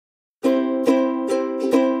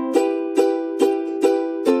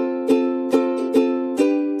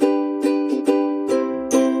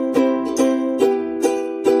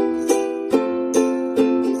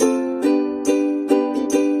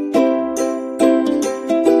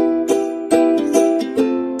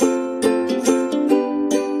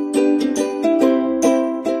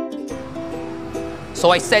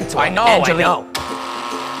so I said to her, I know.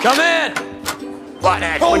 Come in!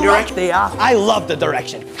 What, One Direction? I love the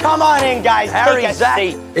direction. Come on in, guys. Harry, Take a Zach.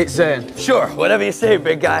 seat. It's Zane. Sure, whatever you say,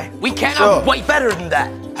 big guy. we cannot wait. Better than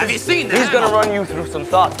that. Have you seen that? He's gonna run you through some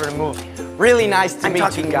thoughts for the movie. Really nice to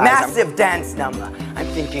meet you guys. Massive dance number. I'm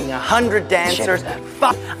thinking 100 dancers.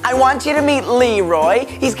 I want you to meet Leroy.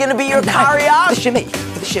 He's gonna be your choreographer.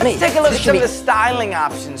 The shimmy. Take a look at some of the styling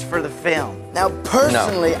options for the film. Now,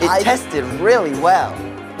 personally, I tested really well.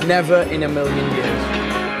 Never in a million years.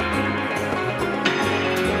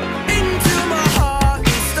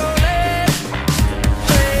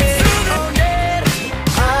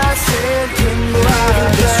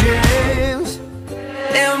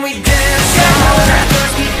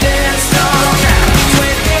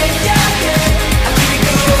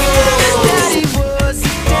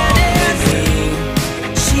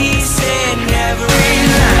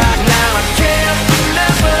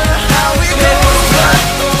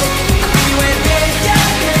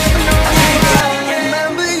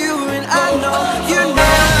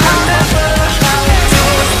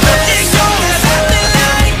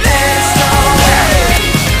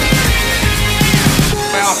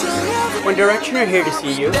 One Direction are here to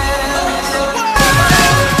see you.